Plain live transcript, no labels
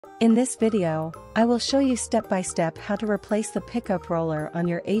In this video, I will show you step by step how to replace the pickup roller on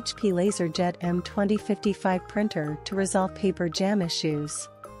your HP LaserJet M2055 printer to resolve paper jam issues.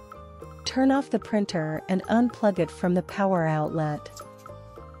 Turn off the printer and unplug it from the power outlet.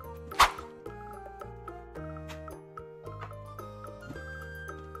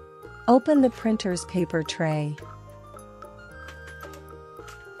 Open the printer's paper tray.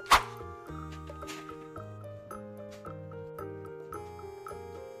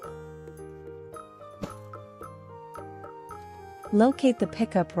 Locate the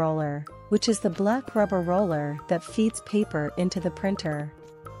pickup roller, which is the black rubber roller that feeds paper into the printer.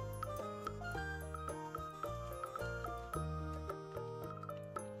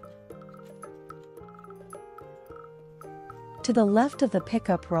 To the left of the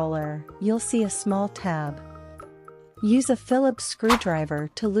pickup roller, you'll see a small tab. Use a Phillips screwdriver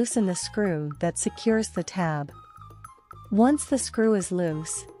to loosen the screw that secures the tab. Once the screw is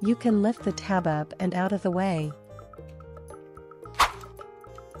loose, you can lift the tab up and out of the way.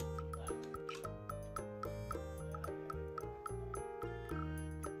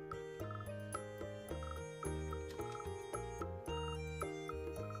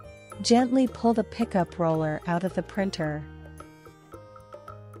 Gently pull the pickup roller out of the printer.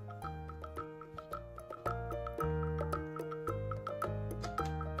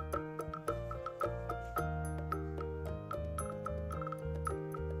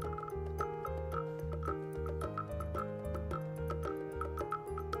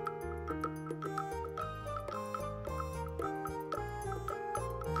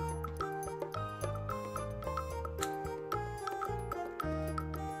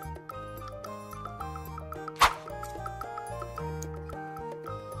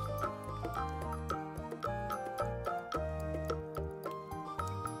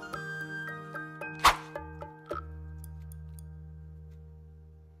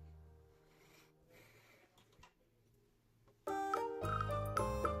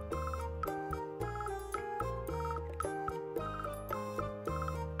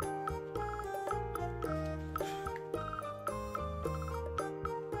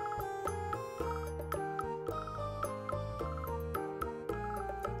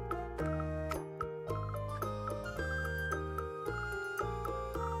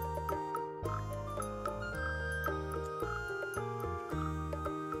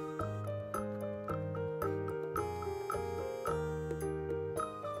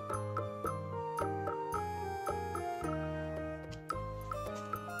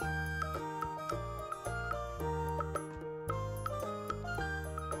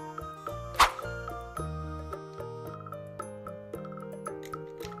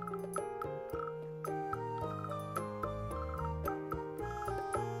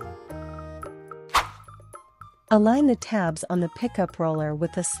 Align the tabs on the pickup roller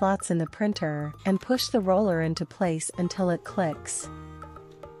with the slots in the printer and push the roller into place until it clicks.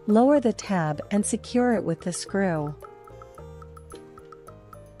 Lower the tab and secure it with the screw.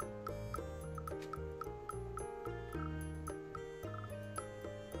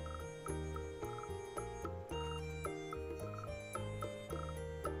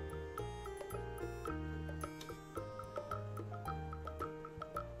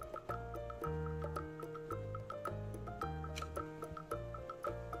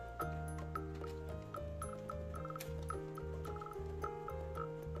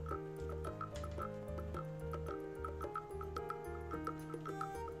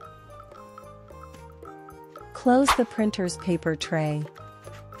 Close the printer's paper tray.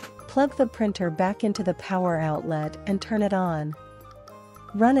 Plug the printer back into the power outlet and turn it on.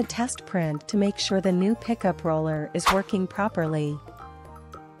 Run a test print to make sure the new pickup roller is working properly.